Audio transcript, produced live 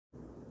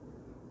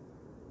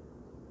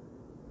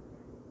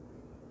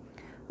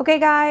Okay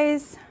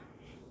guys,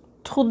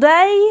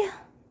 today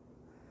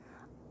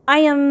I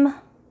am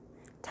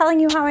telling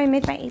you how I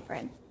made my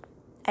apron.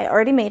 I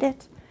already made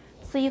it,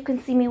 so you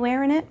can see me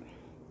wearing it.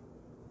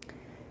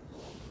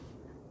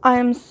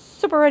 I'm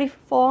super ready for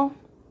fall,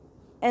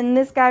 and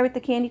this guy with the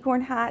candy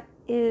corn hat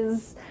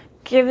is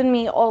giving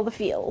me all the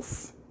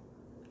feels.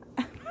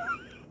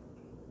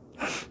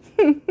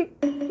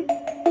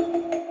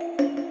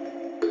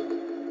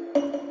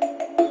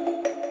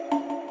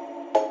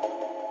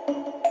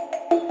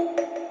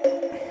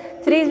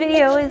 Today's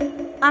video is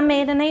I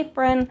made an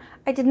apron.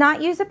 I did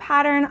not use a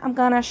pattern. I'm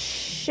gonna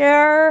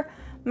share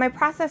my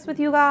process with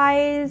you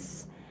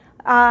guys.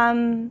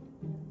 I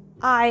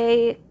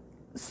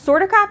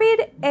sort of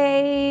copied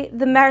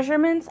the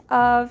measurements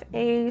of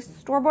a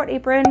store-bought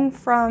apron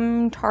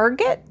from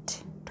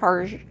Target.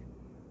 Target.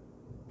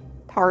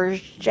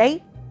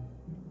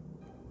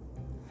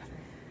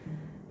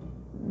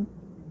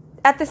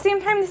 At the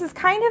same time, this is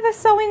kind of a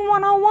sewing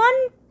 101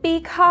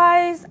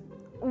 because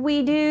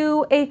we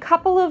do a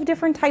couple of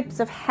different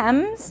types of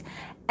hems,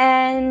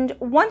 and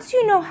once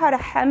you know how to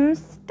hem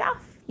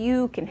stuff,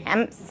 you can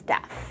hem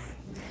stuff.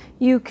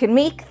 You can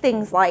make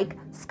things like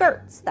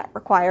skirts that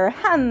require a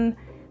hem,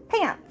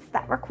 pants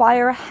that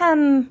require a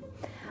hem.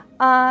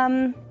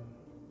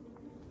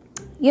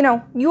 You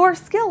know, your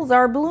skills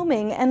are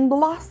blooming and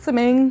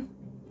blossoming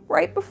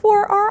right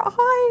before our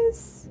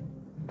eyes.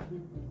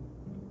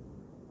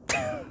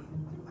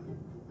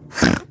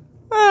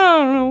 I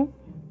don't know.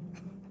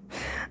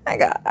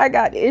 I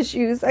got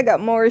issues. I got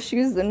more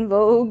issues than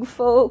Vogue,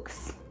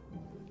 folks.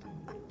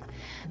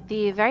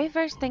 The very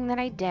first thing that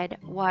I did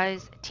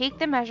was take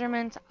the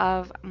measurements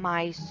of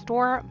my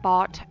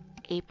store-bought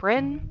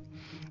apron,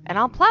 and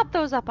I'll plop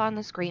those up on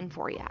the screen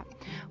for you.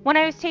 When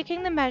I was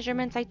taking the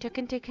measurements, I took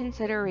into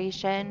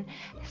consideration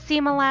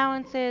seam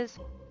allowances,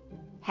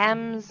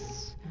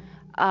 hems,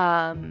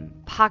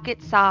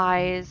 pocket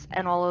size,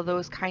 and all of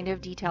those kind of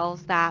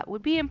details that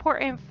would be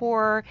important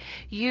for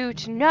you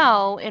to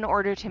know in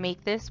order to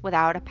make this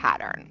without a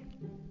pattern.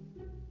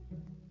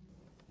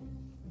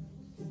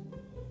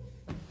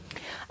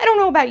 I don't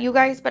know about you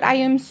guys, but I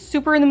am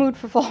super in the mood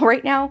for fall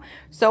right now.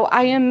 So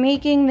I am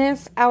making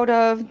this out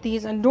of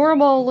these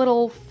adorable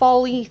little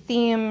fall-y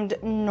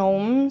themed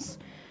gnomes.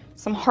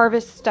 Some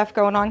harvest stuff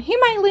going on. He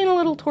might lean a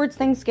little towards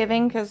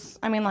Thanksgiving because,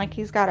 I mean, like,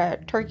 he's got a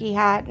turkey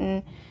hat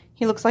and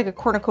he looks like a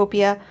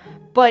cornucopia.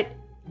 But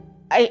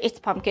it's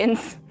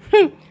pumpkins.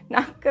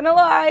 Not gonna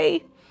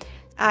lie.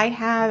 I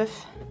have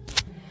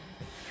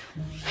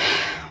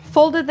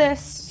folded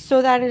this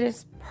so that it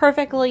is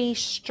perfectly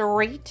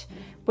straight.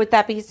 What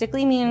that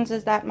basically means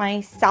is that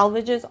my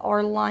salvages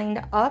are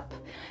lined up,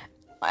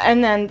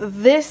 and then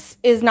this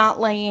is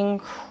not laying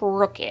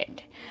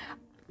crooked.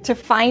 To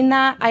find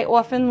that, I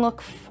often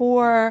look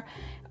for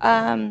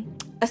a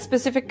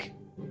specific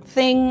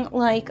thing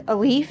like a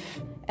leaf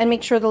and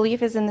make sure the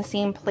leaf is in the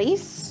same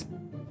place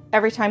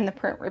every time the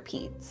print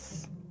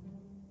repeats.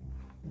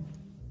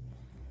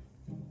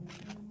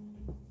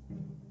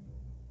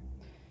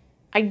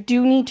 I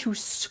do need to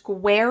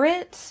square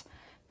it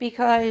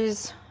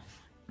because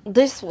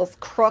this was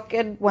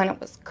crooked when it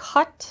was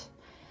cut.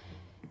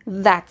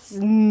 That's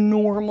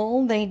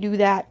normal. They do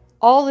that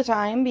all the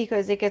time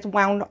because it gets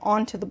wound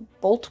onto the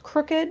bolt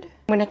crooked. I'm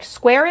going to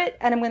square it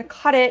and I'm going to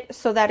cut it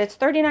so that it's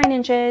 39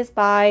 inches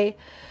by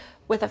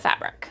width of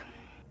fabric.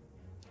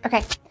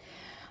 Okay.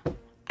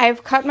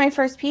 I've cut my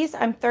first piece.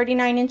 I'm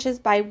 39 inches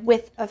by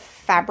width of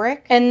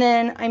fabric. And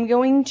then I'm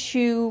going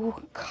to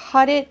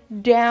cut it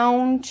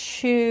down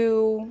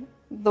to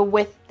the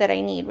width that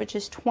I need, which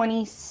is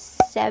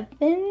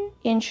 27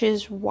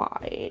 inches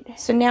wide.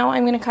 So now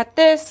I'm going to cut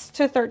this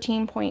to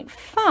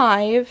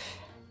 13.5.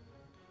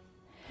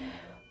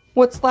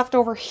 What's left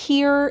over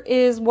here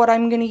is what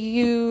I'm going to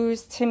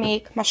use to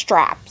make my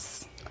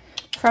straps.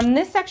 From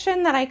this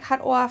section that I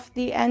cut off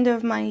the end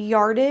of my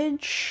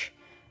yardage,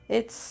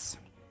 it's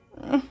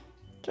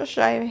just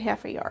shy of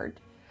half a yard.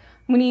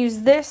 I'm going to use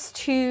this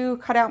to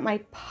cut out my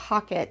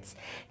pockets.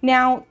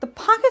 Now, the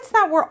pockets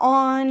that were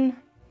on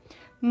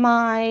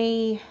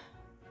my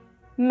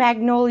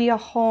Magnolia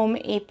Home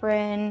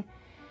apron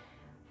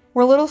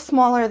were a little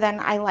smaller than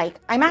I like.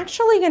 I'm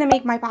actually going to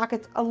make my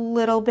pockets a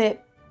little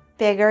bit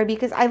bigger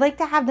because I like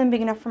to have them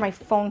big enough for my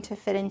phone to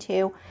fit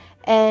into.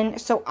 And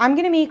so I'm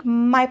going to make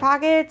my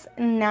pockets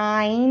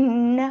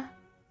 9-inch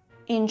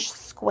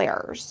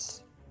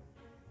squares.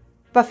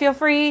 But feel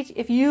free,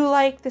 if you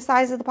like the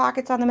size of the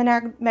pockets on the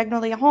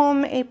Magnolia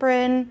Home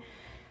apron,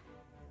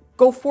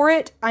 go for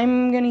it.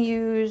 I'm going to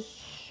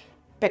use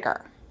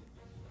bigger.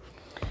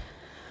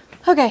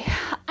 Okay,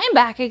 I'm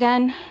back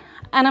again,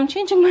 and I'm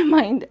changing my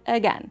mind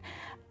again.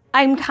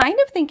 I'm kind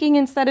of thinking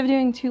instead of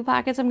doing 2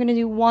 pockets, I'm going to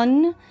do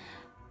 1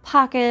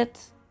 pocket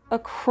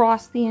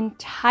across the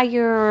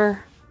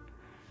entire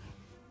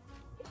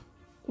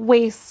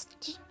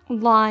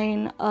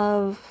waistline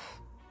of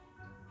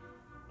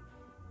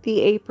the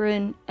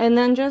apron, and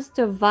then just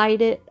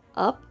divide it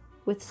up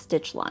with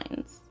stitch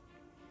lines.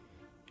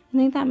 I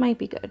think that might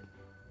be good.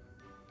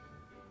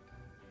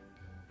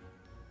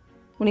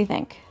 What do you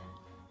think?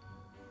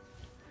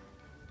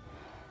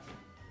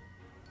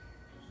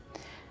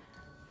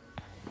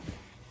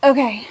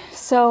 Okay,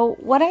 so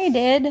what I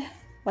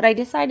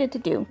decided to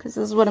do, because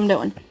this is what I'm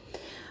doing.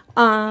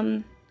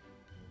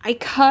 I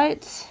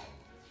cut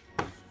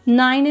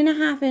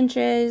 9.5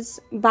 inches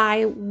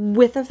by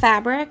width of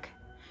fabric,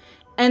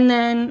 and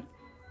then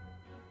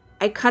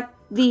I cut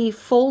the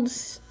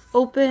folds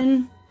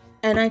open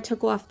and I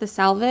took off the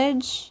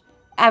selvage.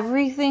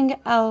 Everything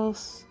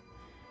else,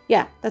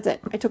 yeah, that's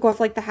it. I took off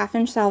like the 1/2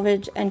 inch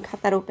selvage and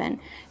cut that open.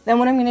 Then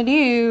what I'm gonna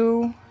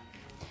do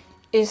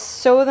is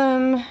sew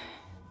them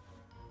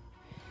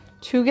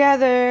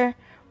together,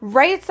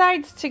 right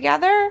sides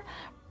together.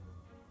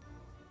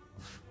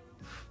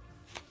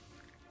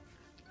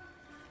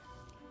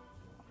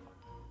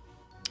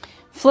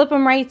 Flip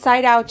them right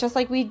side out, just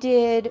like we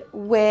did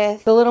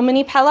with the little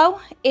mini pillow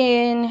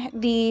in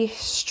the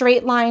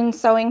straight line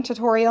sewing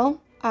tutorial.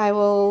 I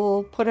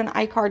will put an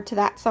iCard to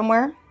that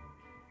somewhere.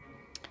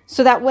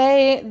 So that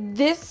way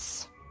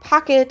this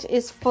pocket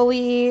is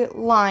fully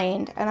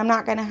lined and I'm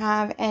not gonna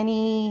have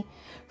any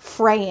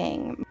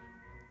fraying.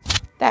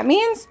 That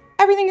means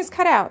everything is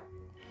cut out.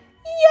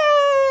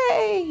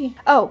 Yay!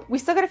 Oh, we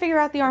still gotta figure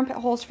out the armpit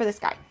holes for this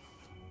guy.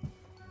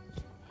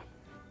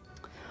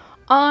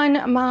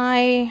 On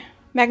my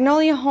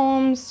Magnolia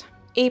Homes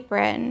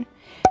apron,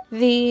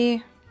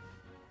 the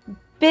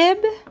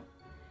bib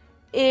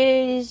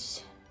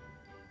is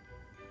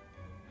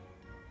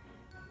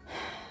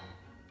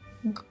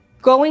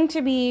going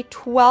to be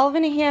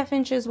 12.5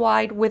 inches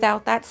wide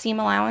without that seam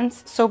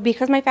allowance. So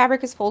because my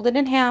fabric is folded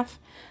in half,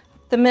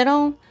 the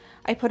middle,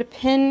 I put a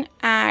pin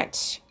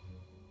at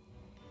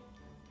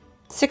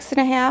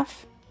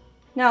 6.5.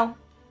 No,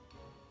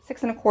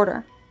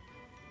 6.25.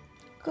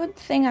 Good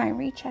thing I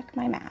recheck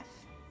my math.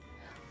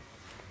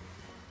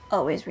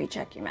 Always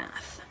recheck your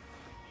math.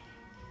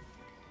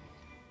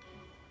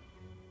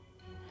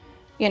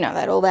 You know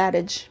that old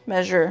adage,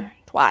 measure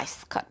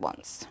twice, cut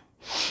once.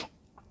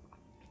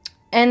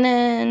 And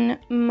then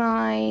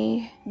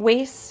my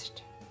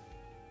waist,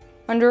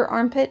 under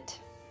armpit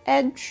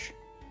edge,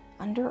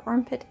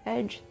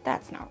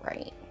 that's not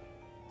right,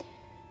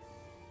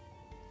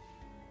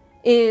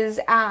 is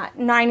at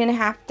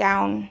 9.5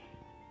 down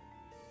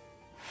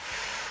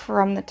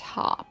from the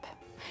top.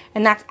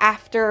 And that's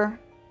after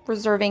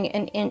reserving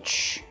an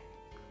inch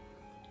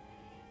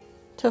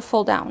to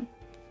full down.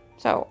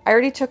 So I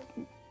already took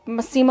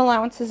my seam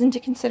allowances into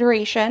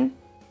consideration.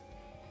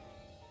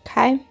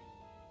 Okay.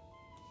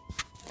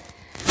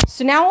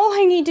 So now all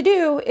I need to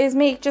do is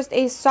make just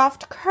a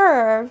soft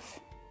curve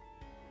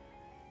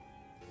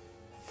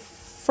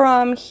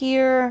from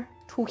here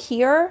to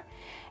here.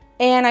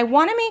 And I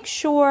want to make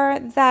sure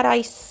that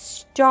I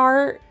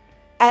start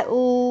at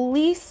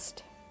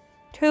least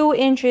 2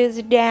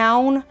 inches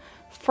down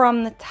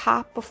from the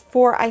top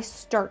before I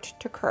start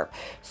to curve.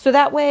 So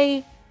that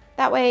way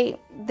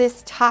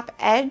this top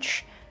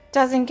edge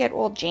doesn't get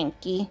all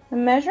janky.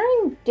 I'm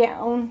measuring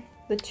down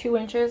the 2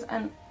 inches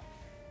and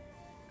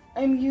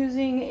I'm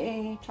using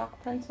a chalk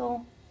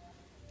pencil.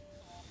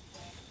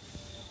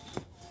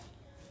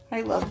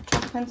 I love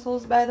chalk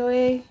pencils, by the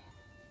way.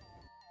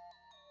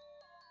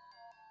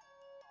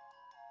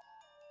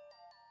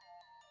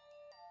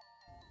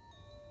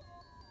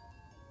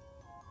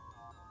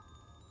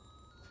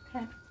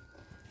 Okay.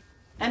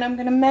 And I'm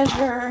gonna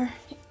measure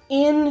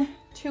in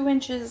 2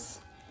 inches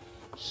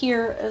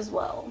here as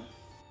well.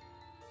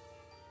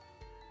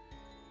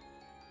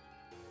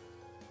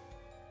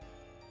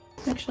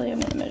 Actually, I'm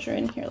gonna measure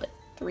in here like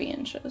 3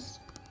 inches.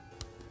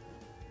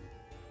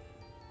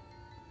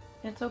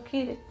 It's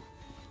okay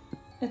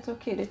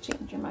to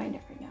change your mind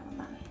every now and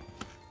then.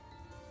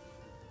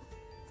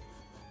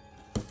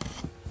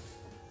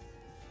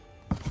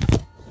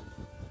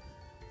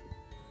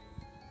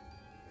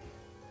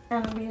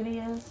 And the beauty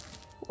is,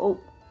 oh,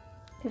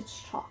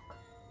 it's chalk.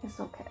 It's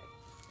okay.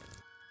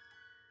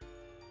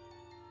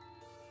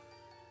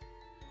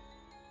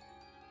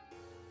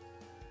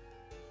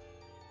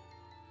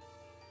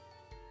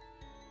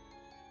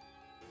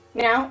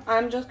 Now,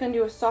 I'm just going to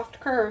do a soft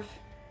curve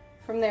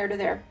from there to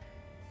there.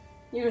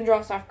 You can draw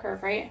a soft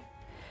curve, right?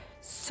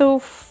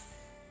 So,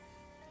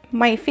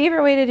 my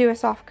favorite way to do a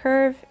soft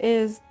curve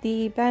is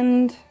the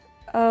bend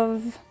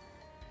of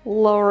the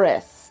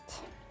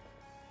wrist.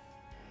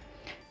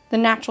 The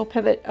natural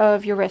pivot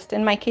of your wrist.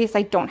 In my case,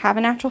 I don't have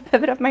a natural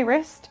pivot of my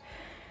wrist.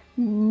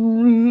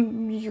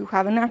 You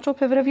have a natural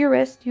pivot of your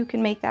wrist. You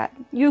can make that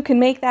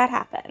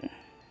happen.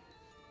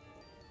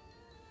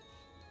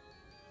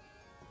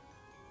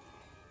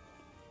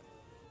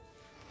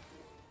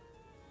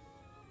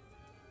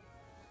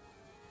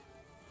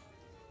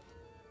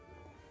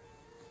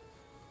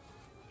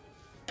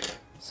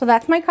 So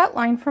that's my cut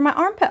line for my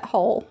armpit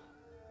hole.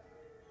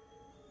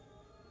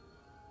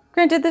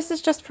 Granted, this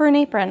is just for an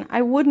apron.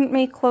 I wouldn't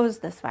make clothes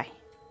this way.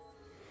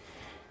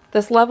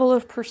 This level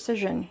of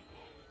precision,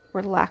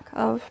 or lack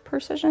of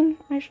precision,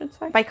 I should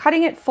say. By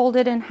cutting it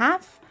folded in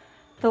half,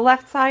 the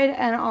left side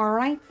and our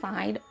right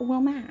side will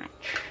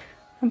match.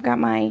 I've got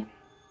my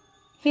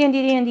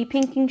handy dandy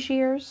pinking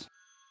shears.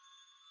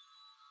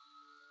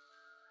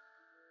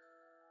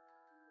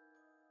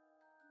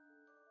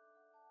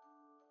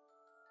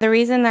 The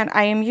reason that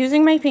I am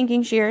using my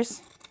pinking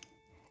shears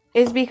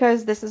is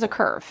because this is a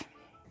curve.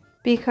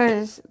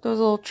 Because those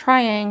little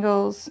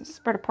triangles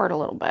spread apart a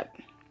little bit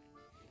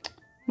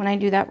when I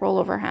do that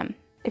rollover hem.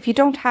 If you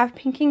don't have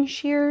pinking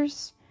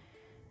shears,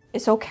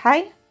 it's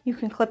okay. You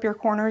can clip your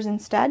corners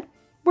instead.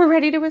 We're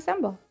ready to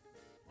assemble.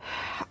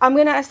 I'm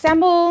gonna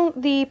assemble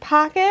the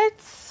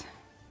pockets.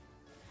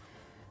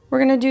 We're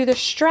gonna do the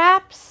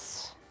straps.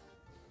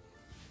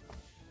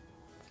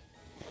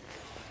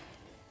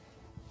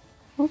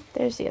 Oh,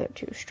 there's the other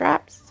two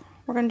straps.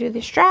 We're gonna do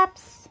the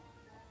straps.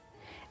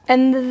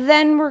 And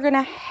then we're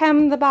gonna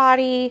hem the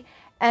body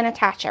and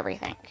attach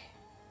everything.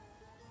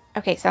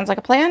 Okay, sounds like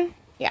a plan?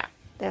 Yeah,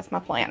 that's my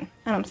plan.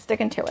 And I'm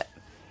sticking to it.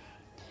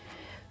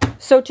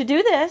 So to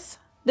do this,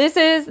 this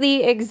is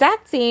the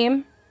exact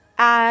same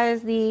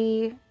as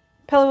the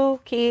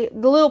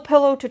little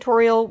pillow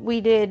tutorial we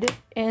did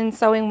in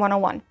Sewing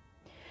 101.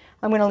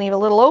 I'm going to leave a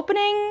little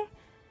opening,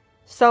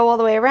 sew all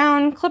the way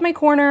around, clip my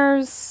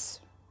corners,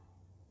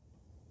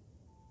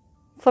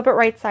 flip it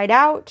right side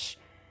out,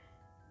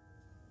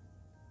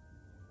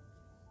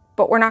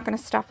 but we're not going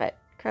to stuff it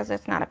because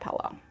it's not a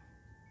pillow.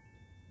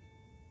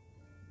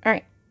 All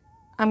right,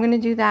 I'm going to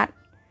do that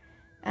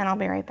and I'll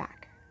be right back.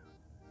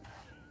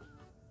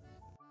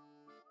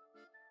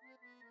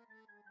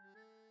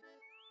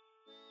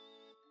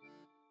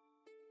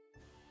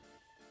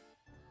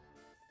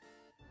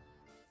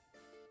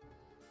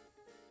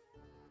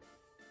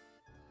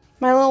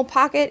 My little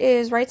pocket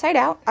is right side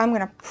out. I'm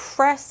going to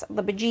press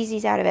the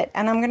bejesus out of it.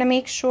 And I'm going to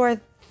make sure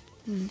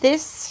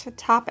this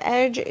top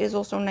edge is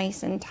also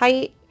nice and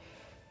tight.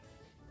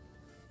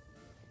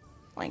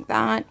 Like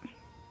that.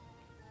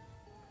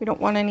 We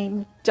don't want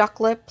any duck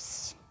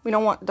lips. We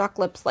don't want duck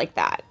lips like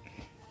that.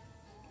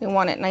 We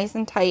want it nice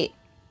and tight.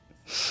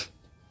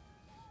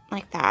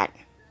 Like that.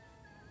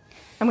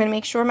 I'm going to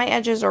make sure my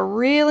edges are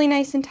really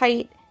nice and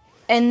tight.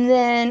 And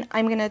then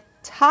I'm going to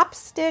top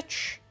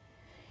stitch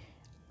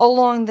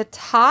along the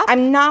top.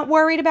 I'm not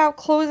worried about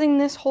closing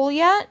this hole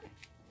yet.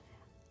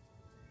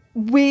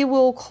 We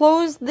will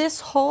close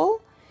this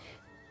hole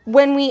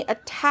when we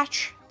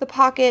attach the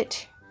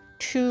pocket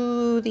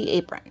to the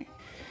apron.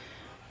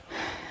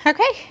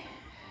 Okay,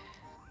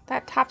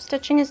 that top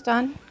stitching is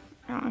done.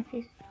 I don't know if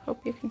you,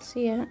 hope you can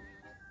see it.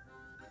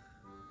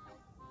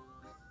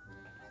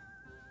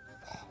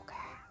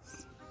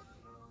 Focus.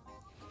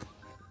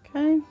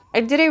 Okay, I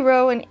did a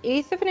row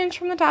 1/8 of an inch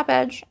from the top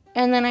edge,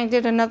 and then I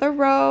did another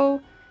row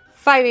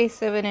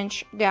 5/8 of an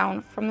inch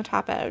down from the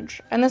top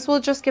edge. And this will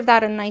just give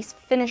that a nice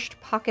finished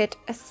pocket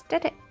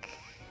aesthetic.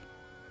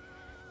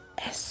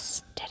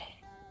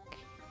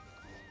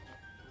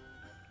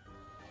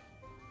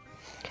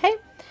 Okay,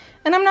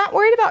 and I'm not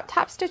worried about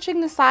top stitching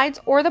the sides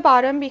or the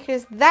bottom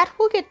because that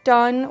will get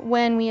done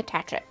when we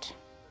attach it.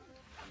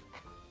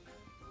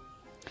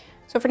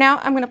 So for now,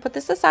 I'm going to put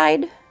this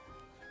aside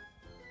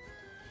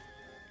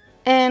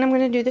and I'm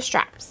going to do the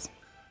straps.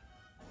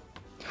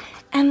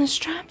 And the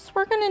straps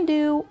we're going to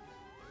do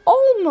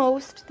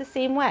almost the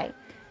same way.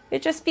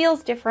 It just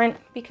feels different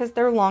because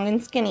they're long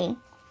and skinny.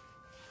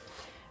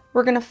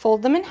 We're going to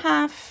fold them in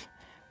half,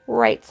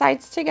 right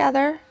sides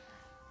together.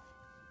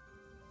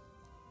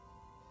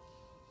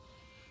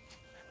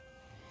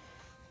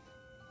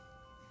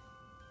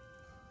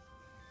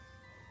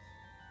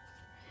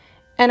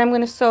 And I'm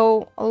going to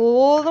sew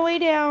all the way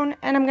down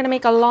and I'm going to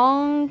make a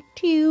long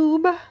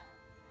tube.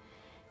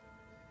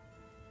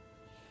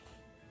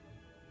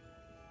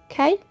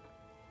 Okay.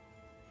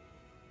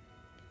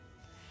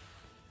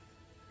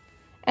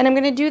 And I'm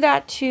going to do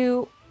that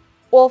to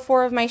all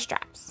 4 of my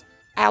straps.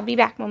 I'll be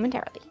back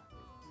momentarily.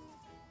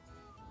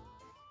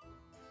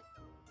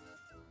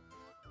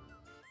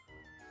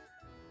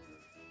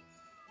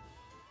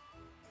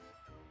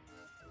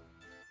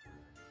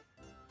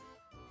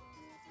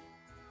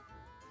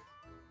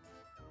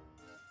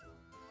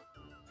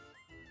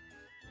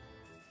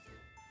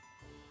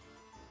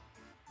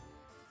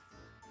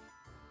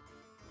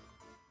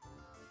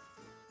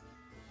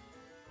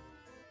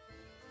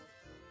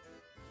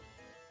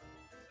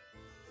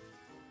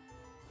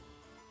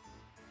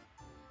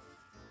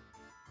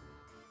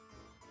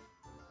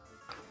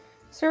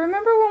 So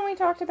remember when we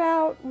talked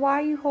about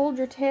why you hold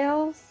your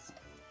tails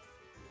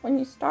when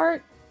you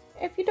start?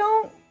 If you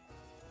don't,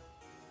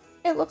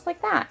 it looks like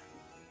that.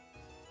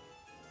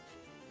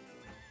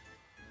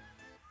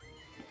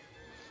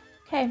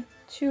 Okay,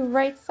 to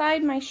right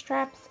side my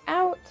straps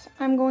out,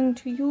 I'm going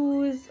to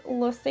use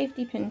the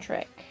safety pin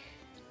trick.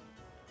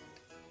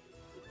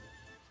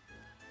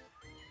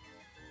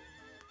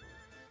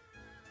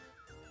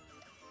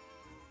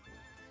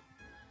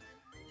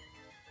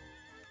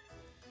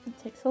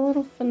 It takes a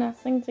little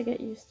finessing to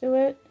get used to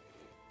it,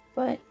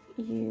 but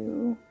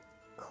you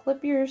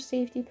clip your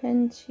safety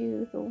pin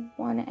to the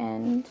one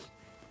end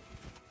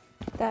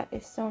that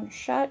is sewn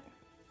shut,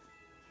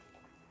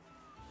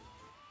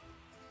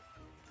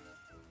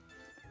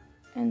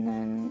 and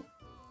then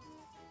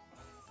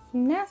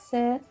finesse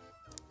it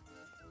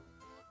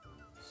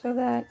so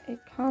that it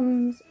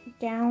comes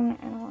down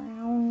and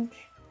around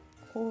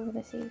over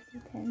the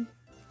safety pin.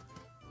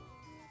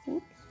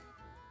 Oops.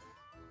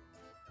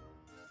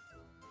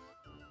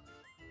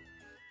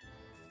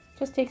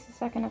 Just takes a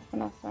second of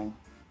finessing.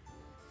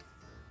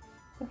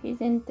 So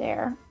he's in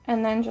there.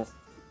 And then just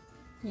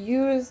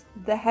use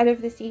the head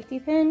of the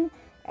safety pin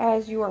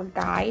as your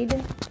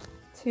guide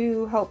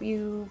to help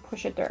you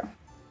push it through.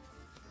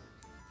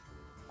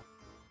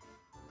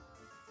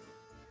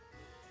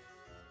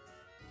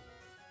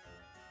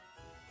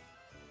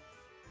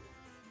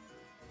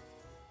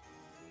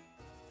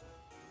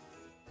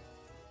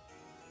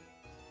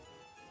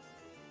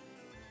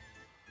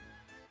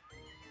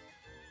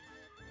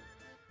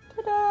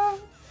 Ta-da!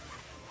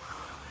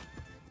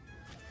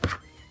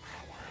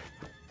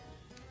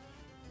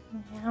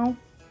 Now,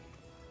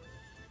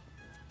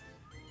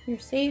 your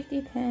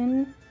safety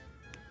pin,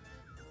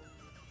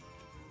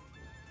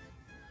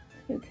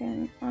 you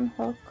can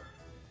unhook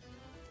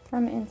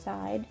from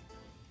inside.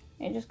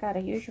 You just gotta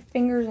use your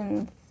fingers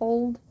and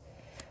fold,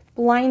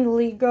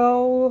 blindly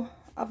go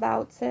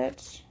about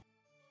it.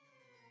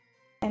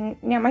 And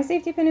now my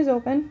safety pin is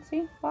open,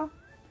 see, wow.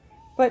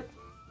 But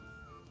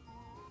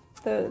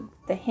the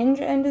hinge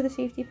end of the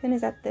safety pin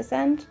is at this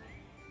end,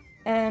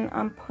 and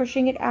I'm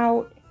pushing it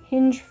out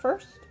hinge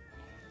first,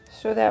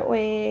 so that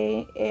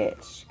way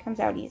it comes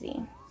out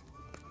easy.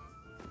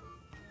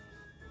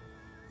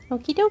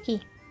 Okie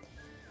dokie.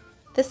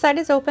 This side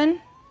is open.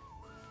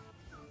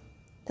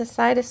 This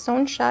side is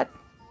sewn shut.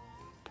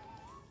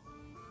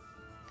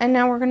 And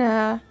now we're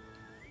gonna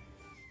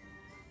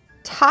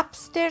top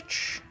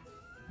stitch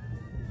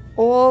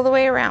all the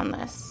way around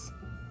this.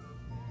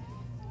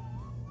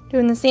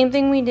 Doing the same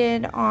thing we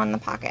did on the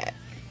pocket.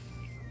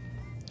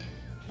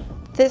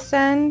 This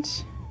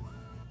end,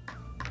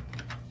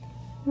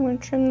 I'm gonna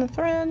trim the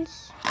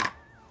threads,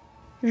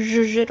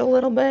 zhuzh it a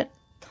little bit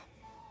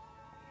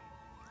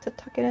to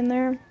tuck it in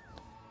there.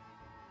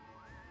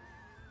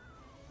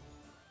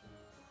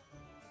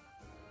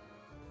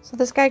 So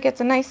this guy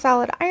gets a nice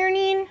solid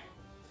ironing.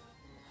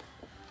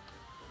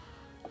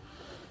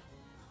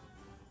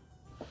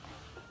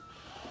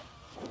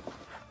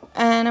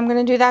 And I'm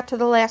going to do that to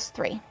the last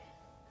three.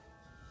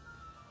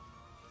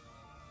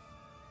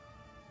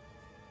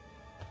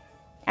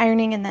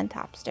 Ironing and then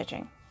top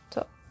stitching.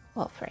 So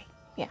all three,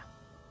 yeah.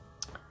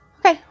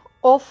 Okay,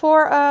 all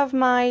four of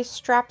my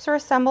straps are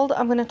assembled.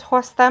 I'm going to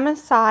toss them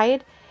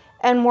aside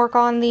and work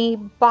on the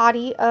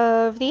body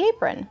of the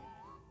apron.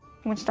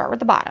 I'm going to start with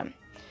the bottom.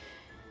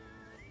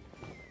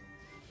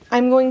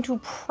 I'm going to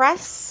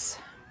press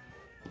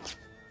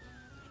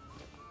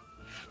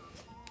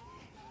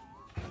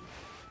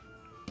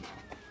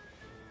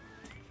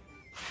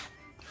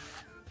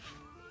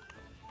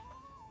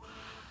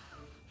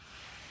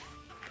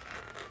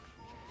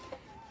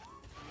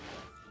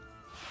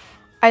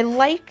I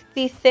like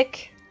the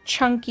thick,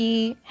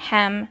 chunky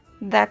hem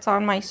that's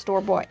on my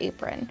store-bought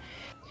apron.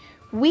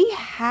 We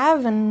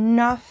have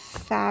enough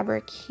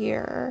fabric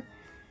here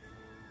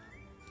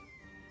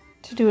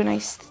to do a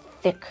nice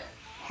thick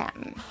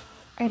hem.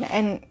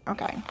 And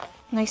okay,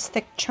 nice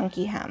thick,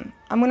 chunky hem.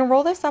 I'm gonna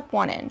roll this up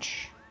 1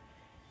 inch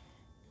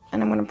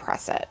and I'm gonna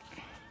press it.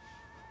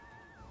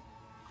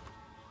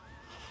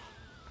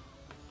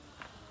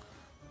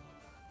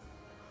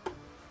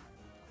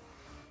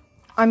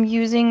 I'm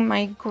using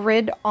my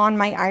grid on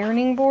my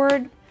ironing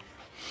board.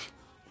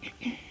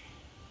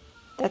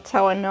 That's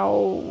how I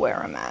know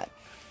where I'm at.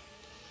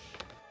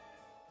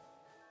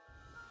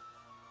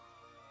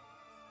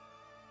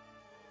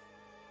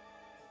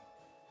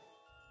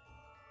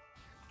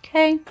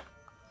 Okay.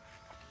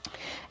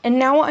 And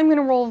now I'm going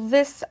to roll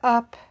this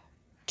up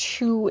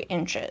 2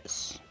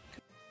 inches.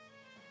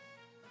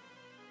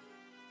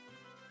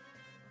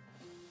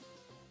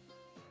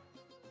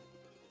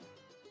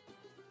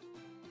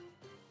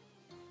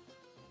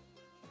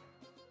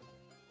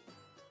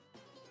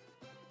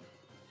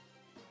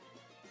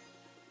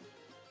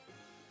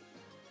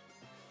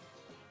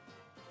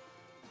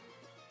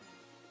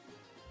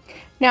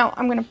 Now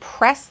I'm going to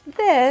press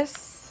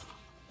this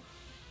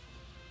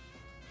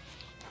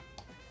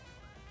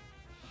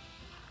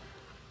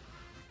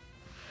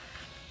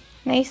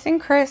nice and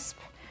crisp,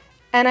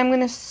 and I'm going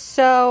to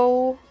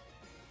sew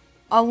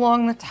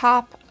along the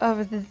top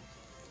of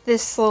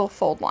this little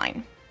fold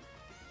line.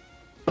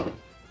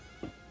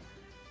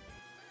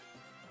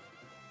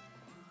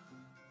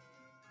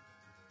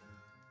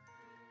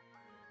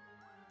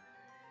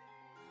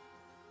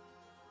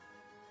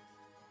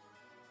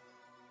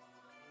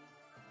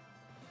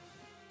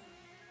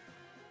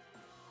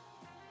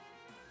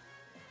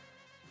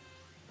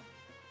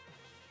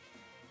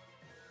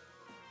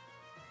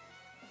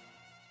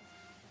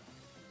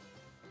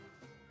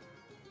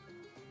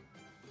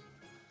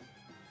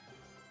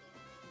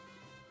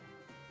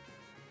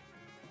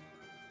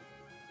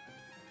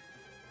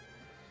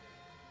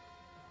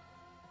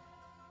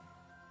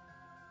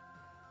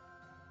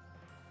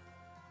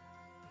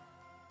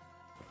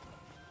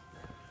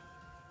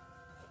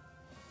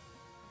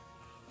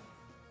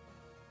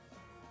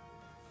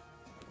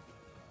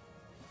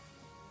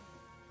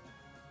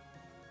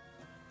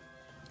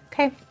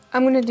 Okay,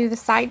 I'm going to do the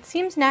side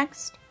seams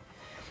next,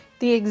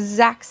 the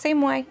exact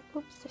same way.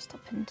 Oops, there's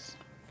still pins.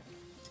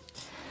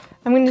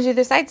 I'm going to do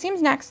the side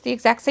seams next, the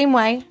exact same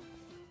way.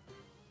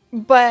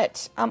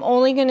 but I'm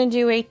only going to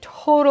do a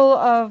total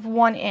of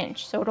 1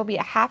 inch. So it'll be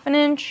a 1/2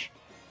 inch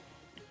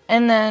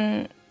and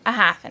then a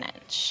 1/2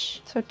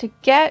 inch. So to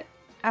get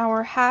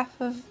our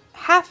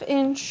 1/2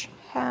 inch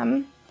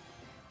hem,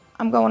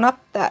 I'm going up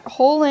that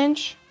whole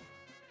inch.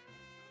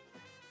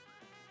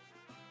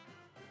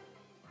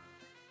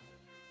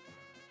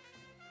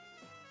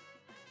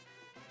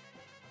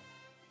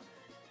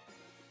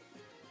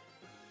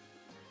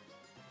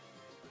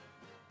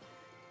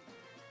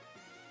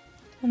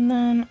 And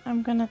then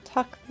I'm gonna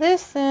tuck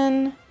this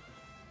in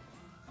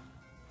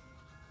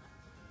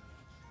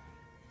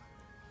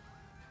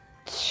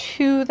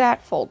to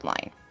that fold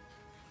line.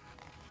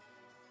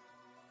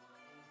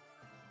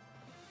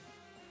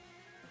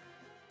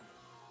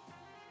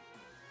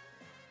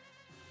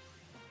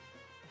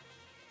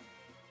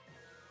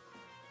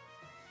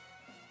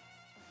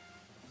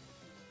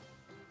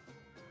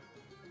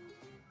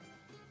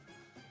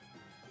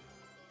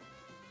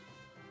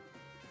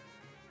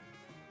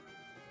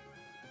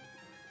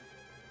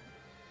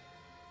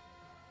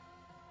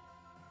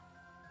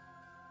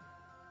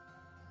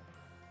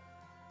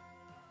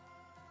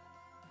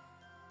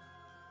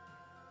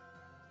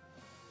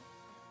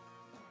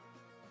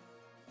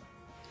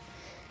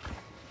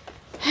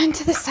 And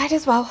to this side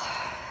as well.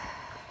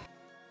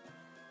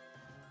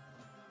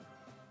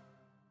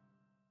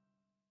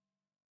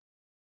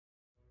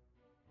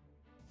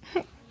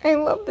 I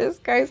love this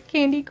guy's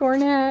candy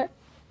corn hat.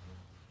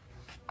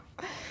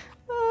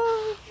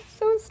 Oh, he's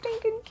so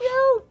stinking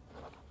cute.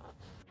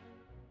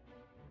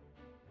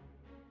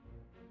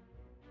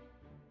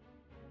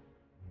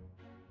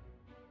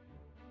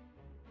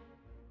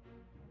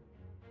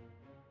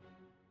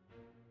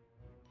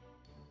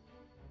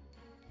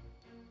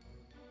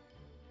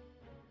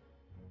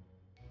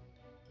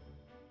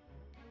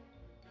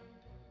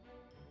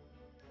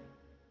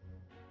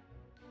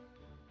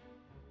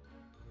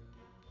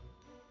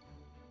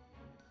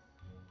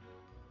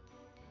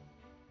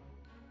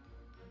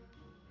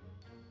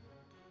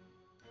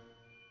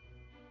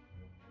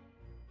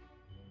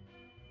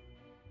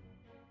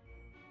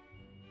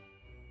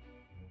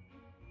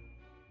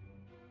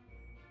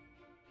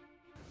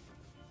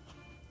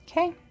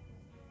 Okay,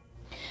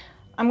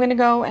 I'm gonna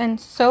go and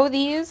sew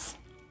these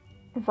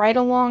right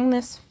along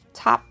this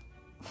top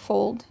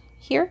fold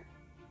here,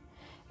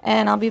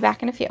 and I'll be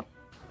back in a few.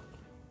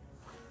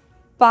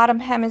 Bottom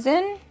hem is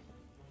in,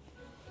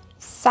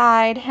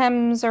 side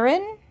hems are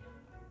in.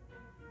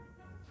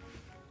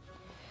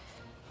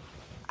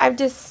 I've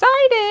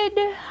decided,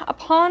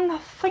 upon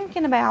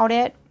thinking about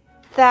it,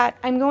 that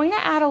I'm going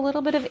to add a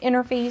little bit of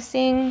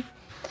interfacing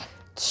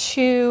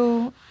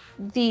to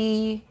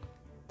the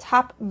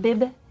top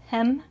bib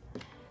hem.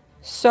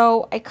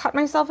 So I cut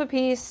myself a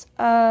piece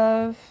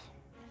of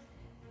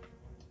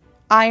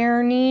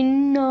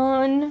iron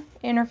on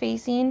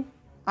interfacing.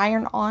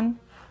 Iron on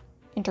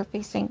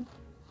interfacing.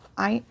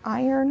 There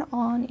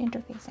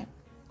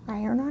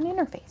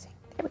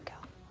we go.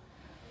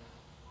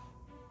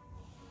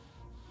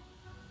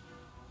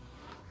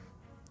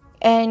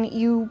 And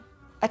you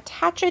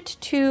attach it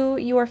to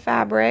your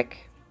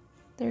fabric.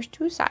 There's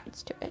 2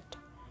 sides to it.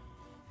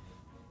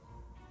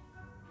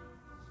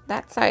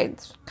 That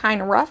side's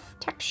kind of rough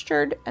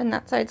textured, and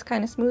that side's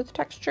kind of smooth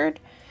textured.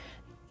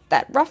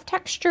 That rough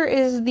texture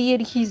is the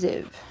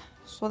adhesive.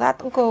 So that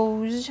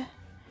goes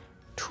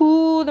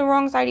to the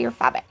wrong side of your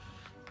fabric.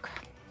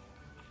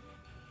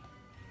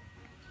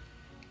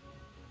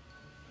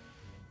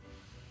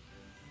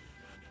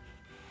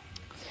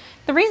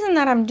 The reason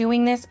that I'm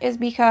doing this is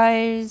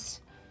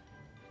because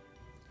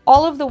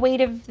all of the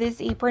weight of this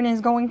apron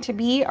is going to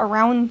be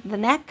around the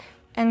neck.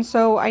 And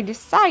so I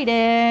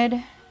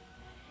decided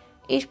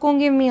it's going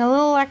to give me a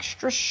little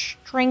extra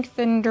strength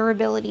and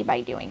durability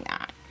by doing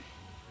that.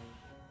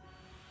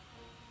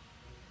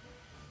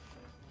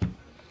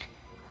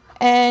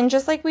 And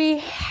just like we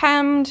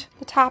hemmed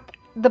the top,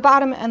 the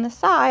bottom, and the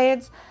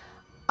sides,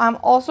 I'm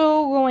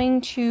also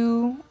going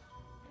to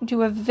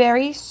do a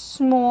very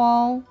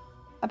small,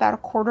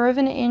 about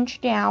 1/4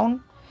 inch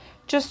down,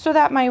 just so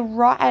that my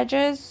raw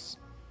edges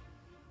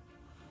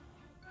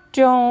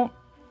don't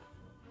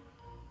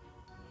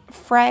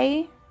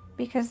fray,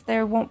 because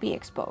they won't be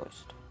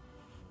exposed.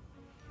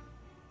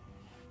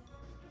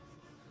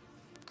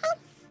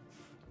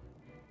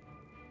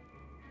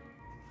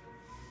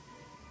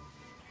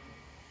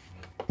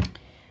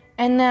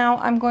 And now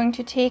I'm going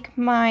to take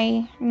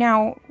my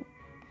now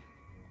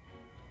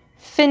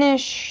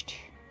finished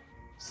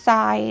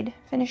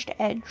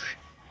edge,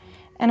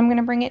 and I'm going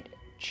to bring it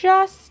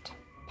just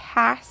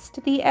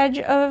past the edge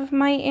of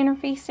my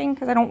interfacing,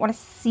 because I don't want to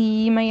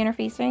see my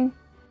interfacing.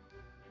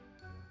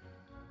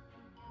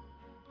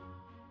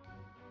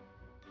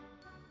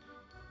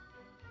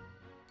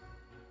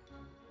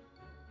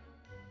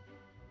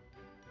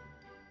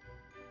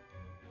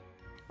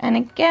 And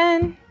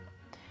again,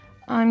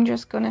 I'm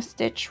just going to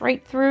stitch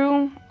right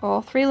through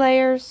all 3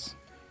 layers.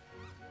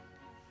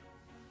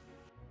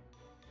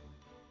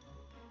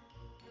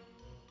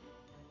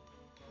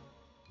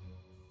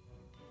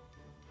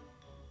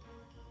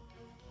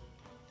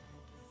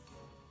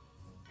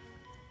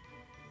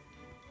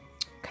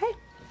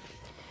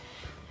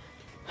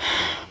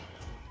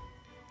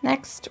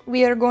 Next,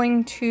 we are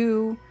going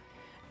to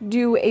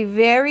do a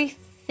very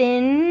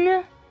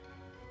thin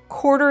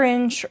 1/4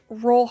 inch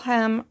roll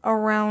hem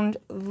around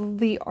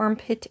the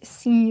armpit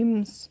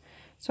seams.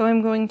 So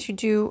I'm going to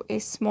do a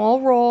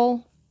small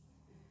roll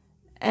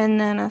and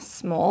then a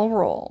small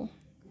roll.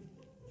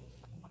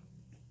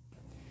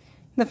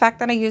 The fact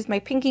that I used my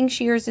pinking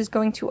shears is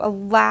going to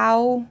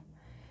allow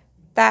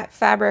that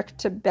fabric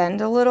to bend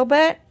a little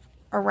bit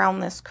around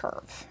this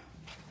curve.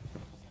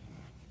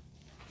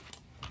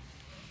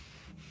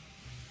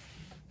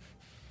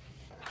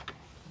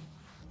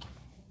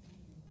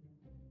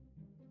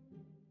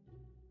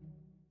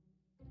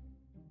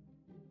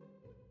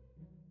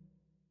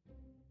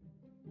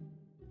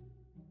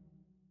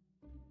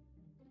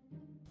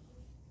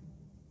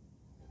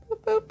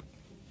 Boop, boop.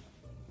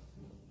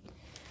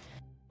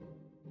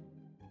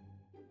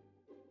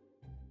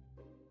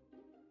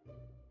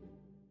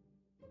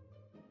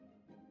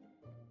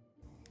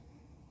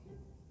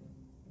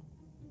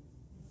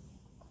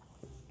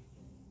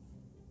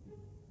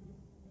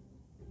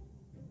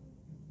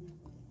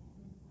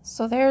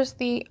 So there's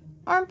the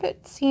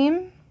armpit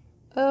seam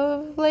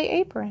of the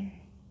apron.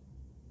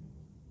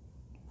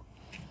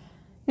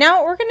 Now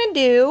what we're gonna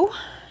do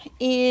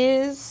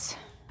is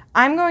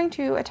I'm going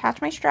to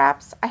attach my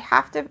straps.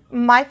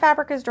 My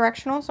fabric is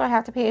directional, so I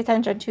have to pay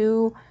attention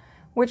to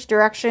which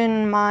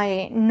direction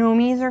my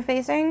nomies are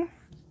facing.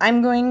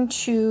 I'm going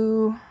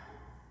to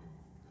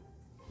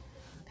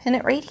pin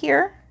it right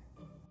here.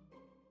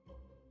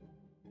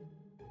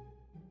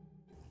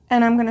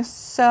 And I'm gonna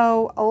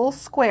sew a little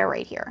square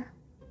right here.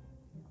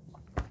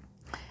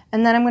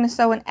 And then I'm going to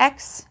sew an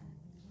X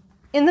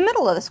in the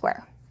middle of the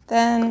square.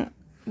 Then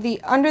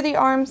under the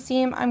arm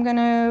seam, I'm going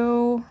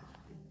to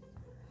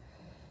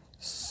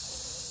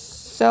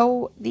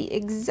sew the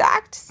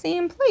exact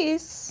same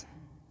place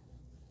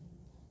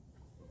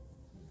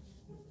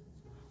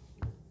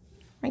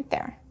right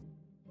there.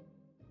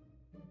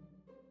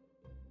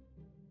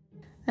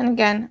 And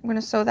again, I'm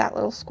going to sew that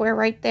little square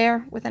right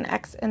there with an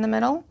X in the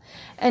middle,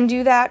 and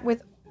do that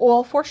with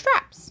all 4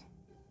 straps.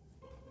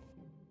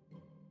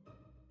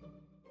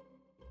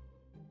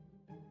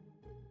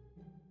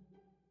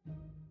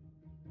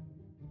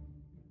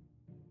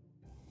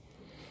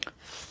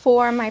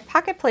 For my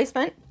pocket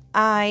placement,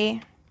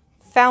 I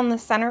found the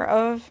center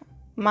of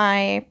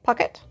my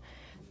pocket,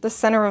 the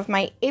center of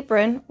my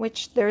apron,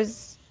 which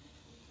there's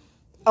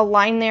a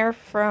line there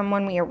from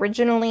when we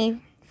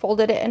originally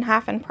folded it in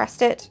half and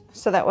pressed it,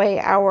 so that way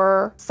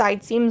our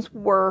side seams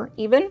were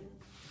even.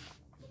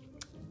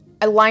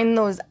 I lined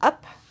those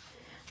up.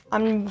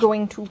 I'm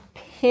going to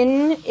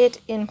pin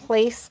it in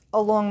place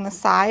along the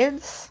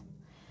sides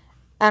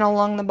and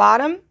along the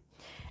bottom.